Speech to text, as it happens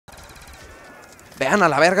Vean a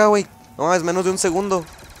la verga, güey. No, es menos de un segundo.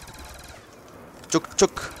 Chuk,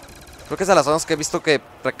 chuk. Creo que es de las zonas que he visto que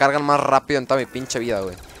recargan más rápido en toda mi pinche vida,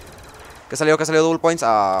 güey. ¿Qué salió? ¿Qué salió? Double points.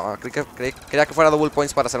 Ah, quería que fuera double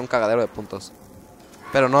points para hacer un cagadero de puntos.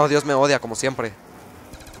 Pero no, Dios me odia, como siempre.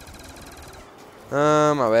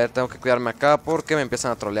 A ver, tengo que cuidarme acá porque me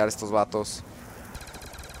empiezan a trolear estos vatos.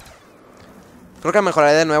 Creo que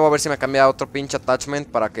mejoraré de nuevo a ver si me cambia otro pinche attachment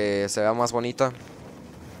para que se vea más bonita.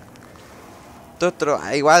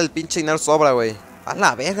 Igual, el pinche dinero sobra, güey. A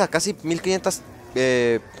la verga, casi 1500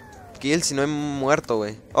 kills y no he muerto,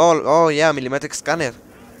 güey. Oh, yeah, Millimetric Scanner.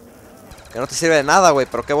 Que no te sirve de nada, güey,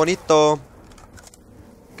 pero qué bonito.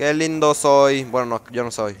 Qué lindo soy. Bueno, no, yo no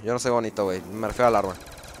soy bonito, güey. Me refiero al arma.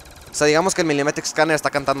 O sea, digamos que el Millimetric Scanner está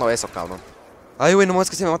cantando eso, cabrón. Ay, güey, no es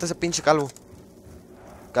que si me mata ese pinche calvo.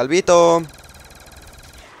 Calvito.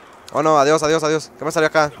 Oh, no, adiós, adiós, adiós. ¿Qué me salió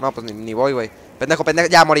acá? No, pues ni voy, güey. Pendejo, pendejo.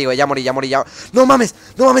 Ya morí, güey, ya morí. No mames,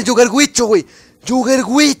 Juggerwicho, güey.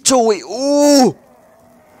 Juggerwicho, güey.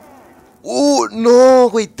 No,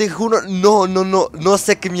 güey, te juro. No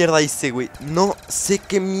sé qué mierda hice, güey. No sé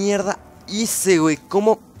qué mierda hice, güey.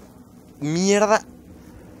 ¿Cómo mierda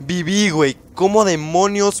viví, güey? ¿Cómo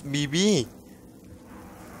demonios viví?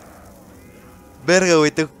 Verga,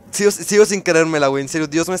 güey, sigo sin creérmela, güey. En serio,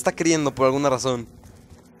 Dios me está queriendo por alguna razón.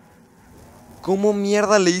 ¿Cómo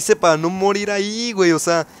mierda le hice para no morir ahí, güey? O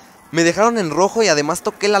sea, me dejaron en rojo y además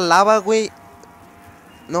toqué la lava, güey.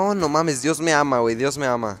 No mames, Dios me ama, güey, Dios me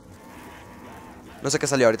ama. No sé qué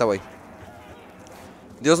salió ahorita, güey.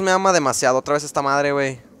 Dios me ama demasiado, otra vez esta madre,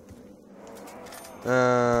 güey.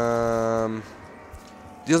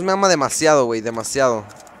 Dios me ama demasiado, güey, demasiado.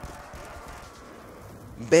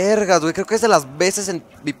 Vergas, güey, creo que es de las veces en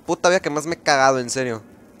mi puta vida que más me he cagado, en serio.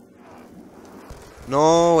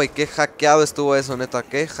 No, güey, qué hackeado estuvo eso, neta,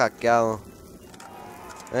 qué hackeado.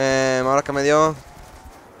 Ahora que me dio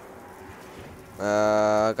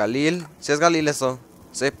Galil, si es Galil eso.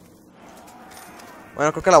 Sí.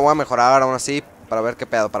 Bueno, creo que la voy a mejorar aún así. Para ver qué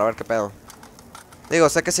pedo, Digo,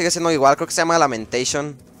 sé que sigue siendo igual, creo que se llama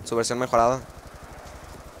Lamentation, su versión mejorada.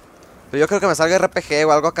 Pero yo creo que me salga RPG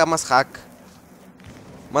o algo acá más hack.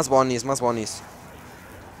 Más bonis.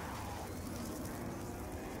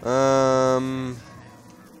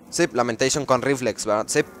 Sí, Lamentation con Reflex, ¿verdad?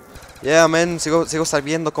 Sí. Yeah, man, sigo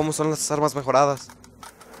sabiendo cómo son las armas mejoradas.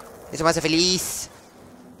 Eso me hace feliz.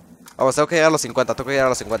 Vamos, tengo que llegar a los 50,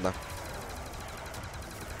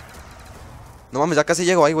 No mames, ya casi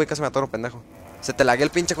llego ahí, güey, casi me atoro, pendejo. Se te laguea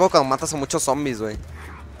el pinche juego cuando matas a muchos zombies, güey.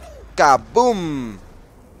 ¡Kaboom!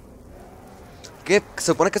 ¿Qué? Se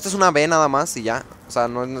supone que esto es una B nada más y ya. O sea,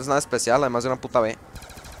 no es nada especial, además de una puta B.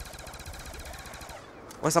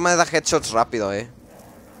 Bueno, esta madre da headshots rápido, De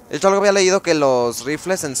hecho, algo había leído que los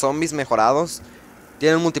rifles en zombies mejorados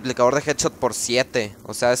tienen un multiplicador de headshot por 7.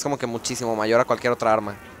 O sea, es como que muchísimo mayor a cualquier otra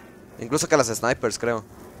arma. Incluso que las snipers, creo.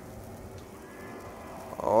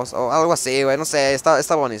 O algo así, güey, no sé,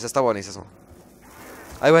 está bonis eso.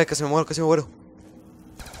 Ay, güey, casi me muero.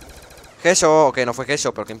 Headshot, ok, no fue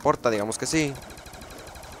headshot, pero qué importa, digamos que sí.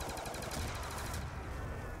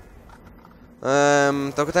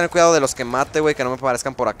 Tengo que tener cuidado de los que mate, güey, que no me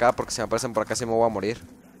aparezcan por acá, porque si me aparecen por acá sí me voy a morir.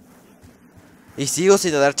 Y sigo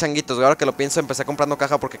sin dar changuitos, güey, ahora que lo pienso empecé comprando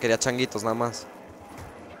caja porque quería changuitos, nada más.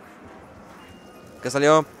 ¿Qué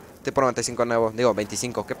salió? Tipo 95 nuevo, digo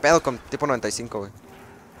 25, ¿qué pedo con tipo 95, güey?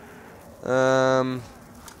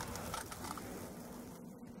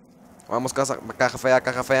 Vamos, caja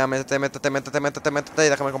fea, métete y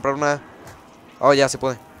déjame comprar una. Oh, ya, sí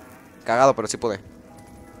pude. Cagado, pero sí pude.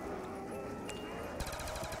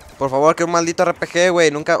 Por favor, que un maldito RPG,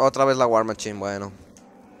 güey. Nunca, otra vez la War Machine, bueno.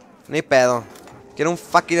 Ni pedo. Quiero un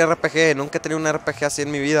fucking RPG, nunca he tenido un RPG así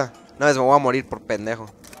en mi vida. Una vez me voy a morir por pendejo.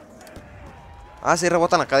 Ah, sí,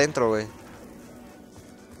 rebotan acá adentro, güey.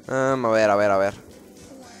 A ver.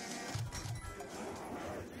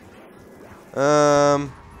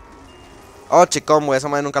 Oh, chicón, güey, esa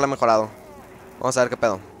madre nunca la he mejorado. Vamos a ver qué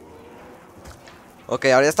pedo. Ok,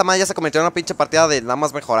 ahora esta madre ya se convirtió en una pinche partida de nada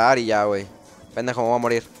más mejorar y ya, güey. Pendejo, me voy a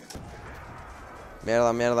morir.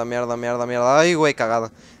 Mierda. Ay, güey,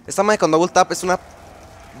 cagada. Esta madre con double tap es una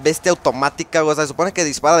bestia automática, güey. O sea, se supone que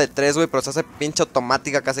dispara de 3, güey, pero se hace pinche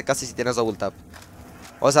automática casi si tienes double tap.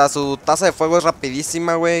 O sea, su tasa de fuego es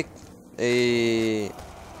rapidísima, güey. Y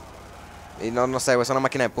no sé, güey, es una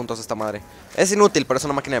máquina de puntos esta madre. Es inútil, pero es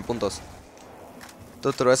una máquina de puntos.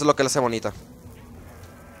 Eso es lo que le hace bonita.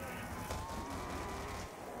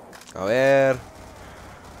 A ver.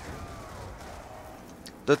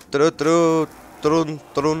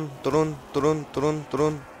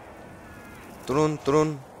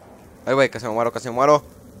 Ay, güey, casi me muero.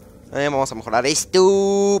 Vamos a mejorar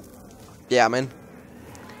esto. Ya, men.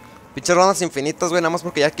 Pinches rondas infinitas, güey. Nada más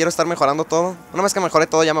porque ya quiero estar mejorando todo. Una vez que mejore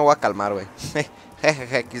todo ya me voy a calmar, güey.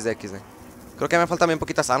 Jejeje, XD. Creo que me faltan bien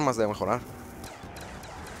poquitas armas de mejorar.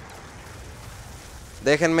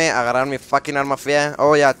 Déjenme agarrar mi fucking arma fea.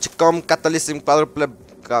 Oh, ya. Chicom Catalysm Quadruple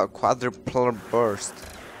Burst.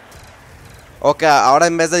 Ok, ahora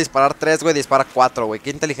en vez de disparar 3, güey, dispara 4, güey.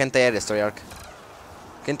 Qué inteligente eres, Treyarch.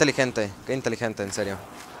 Qué inteligente, en serio.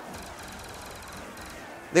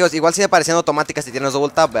 Digo, igual sigue pareciendo automática si tienes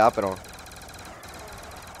double tap, ¿verdad? Pero...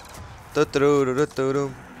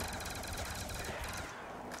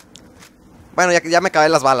 Bueno, ya me acabé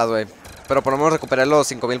las balas, güey. Pero por lo menos recuperé los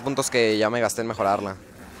 5000 puntos que ya me gasté en mejorarla.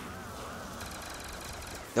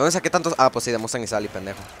 ¿De dónde saqué tantos? Ah, pues sí, de Mustang y Sally,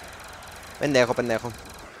 pendejo. Pendejo.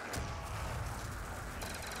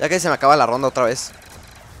 Ya que se me acaba la ronda otra vez.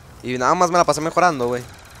 Y nada más me la pasé mejorando, güey.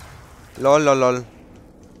 LOL.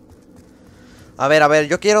 A ver,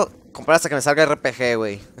 yo quiero comprar hasta que me salga RPG,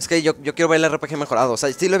 güey. Es que yo quiero ver el RPG mejorado. O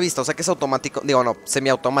sea, sí lo he visto, o sea que es automático. Digo, no,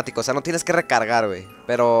 semiautomático, o sea, no tienes que recargar, güey.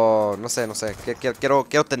 Pero, no sé,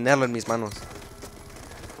 quiero tenerlo en mis manos.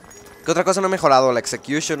 ¿Qué otra cosa no he mejorado? La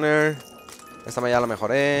Executioner. Esta ya la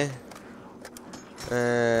mejoré.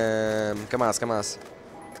 ¿Qué más?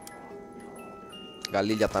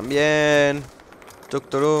 Galilla también.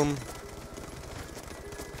 Tucturum.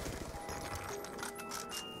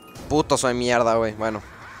 Puto soy mierda, güey. Bueno.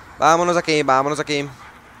 Vámonos de aquí.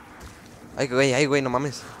 Ay, güey, no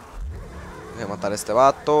mames. Voy a matar a este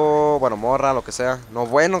vato. Bueno, morra, lo que sea. No,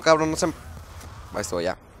 bueno, cabrón, no se... Ahí estuvo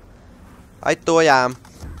ya.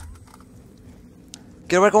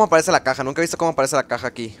 Quiero ver cómo aparece la caja. Nunca he visto cómo aparece la caja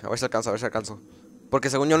aquí. A ver si alcanzo. Porque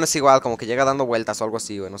según yo no es igual. Como que llega dando vueltas o algo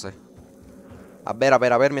así, güey, no sé. A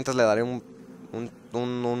ver. Mientras le daré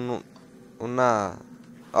una...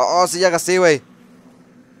 Oh, sí llega así, güey.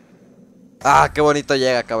 Ah, qué bonito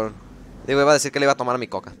llega, cabrón. Digo, iba a decir que le iba a tomar a mi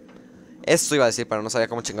coca. Eso iba a decir, pero no sabía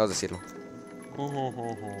cómo chingados decirlo.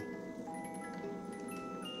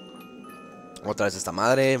 Otra vez esta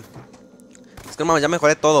madre. Es que, ya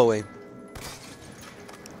mejoré todo, güey.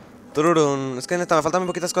 Tururun. Es que neta, me faltan muy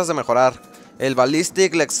poquitas cosas de mejorar. El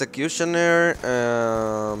Ballistic, la Executioner.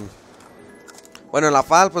 Bueno, en la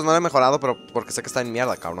FAL, pues no la he mejorado, pero porque sé que está en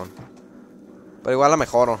mierda, cabrón. Pero igual la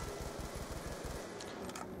mejoro.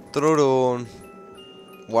 Tururun.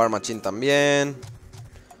 War Machine también.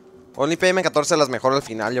 Only PM14 las mejoro al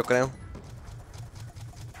final, yo creo.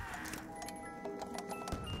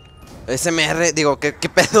 SMR, digo, ¿qué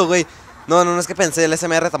pedo, güey? No, es que pensé, el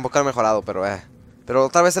SMR tampoco lo he mejorado, pero Pero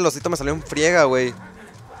otra vez el osito me salió en friega, güey.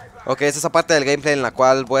 Ok, es esa parte del gameplay en la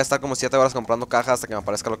cual voy a estar como 7 horas comprando cajas hasta que me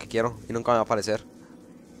aparezca lo que quiero. Y nunca me va a aparecer.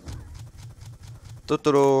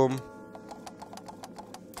 Tuturum.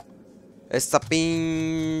 Esta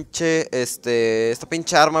pinche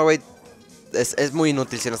arma, güey, es muy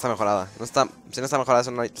inútil si no está mejorada. Si no está mejorada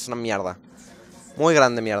es una mierda. Muy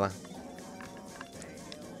grande mierda.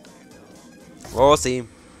 Oh, sí.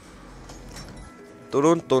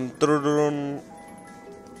 Turun.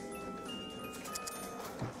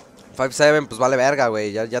 5-7, pues vale verga,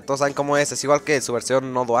 güey. Ya todos saben cómo es. Es igual que su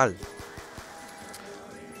versión no dual.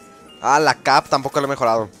 Ah, la cap tampoco la he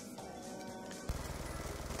mejorado.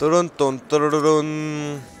 Turun.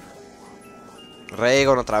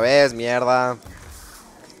 Raygon otra vez, mierda.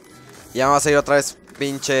 Ya me va a salir otra vez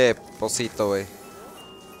pinche pocito, güey.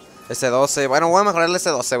 S12, bueno, voy a mejorar el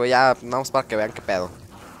S12, güey. Ya, vamos para que vean qué pedo.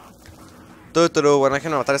 Bueno,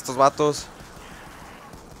 déjenme matar a estos vatos.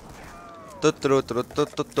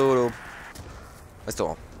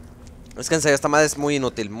 Esto. Es que en serio, esta madre es muy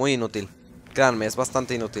inútil. Créanme, es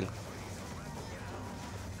bastante inútil.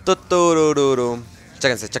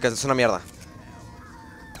 Chéquense, es una mierda.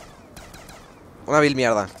 Una vil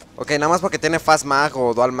mierda. Ok, nada más porque tiene Fast Mag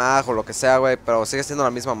o Dual Mag o lo que sea, güey. Pero sigue siendo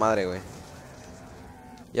la misma madre, güey.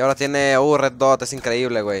 Y ahora tiene... Red Dot, es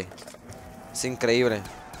increíble, güey. Es increíble.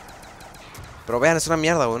 Pero vean, es una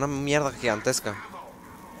mierda, güey. Una mierda gigantesca.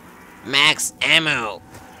 Max Ammo.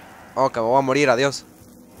 Ok, me voy a morir, adiós.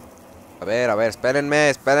 A ver,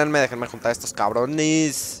 espérenme. Déjenme juntar a estos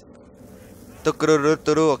cabrones.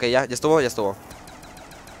 Ok, ya estuvo.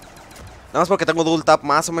 Nada más porque tengo double tap,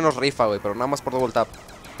 más o menos rifa, güey. Pero nada más por double tap.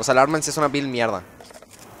 O sea, el arma en sí es una vil mierda.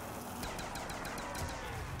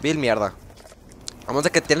 A menos de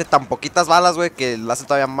que tiene tan poquitas balas, güey, que la hace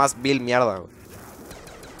todavía más vil mierda, güey.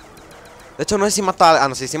 De hecho, no sé si mato a... Ah,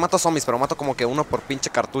 no sé si mato zombies, pero mato como que uno por pinche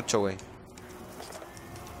cartucho, güey.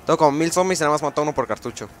 Tengo como 1000 zombies y nada más mato uno por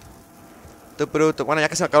cartucho. Bueno, ya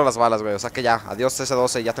que se me acaban las balas, güey. O sea que ya, adiós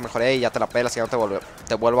S12, ya te mejoré y ya te la pelas y ya no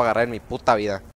te vuelvo a agarrar en mi puta vida.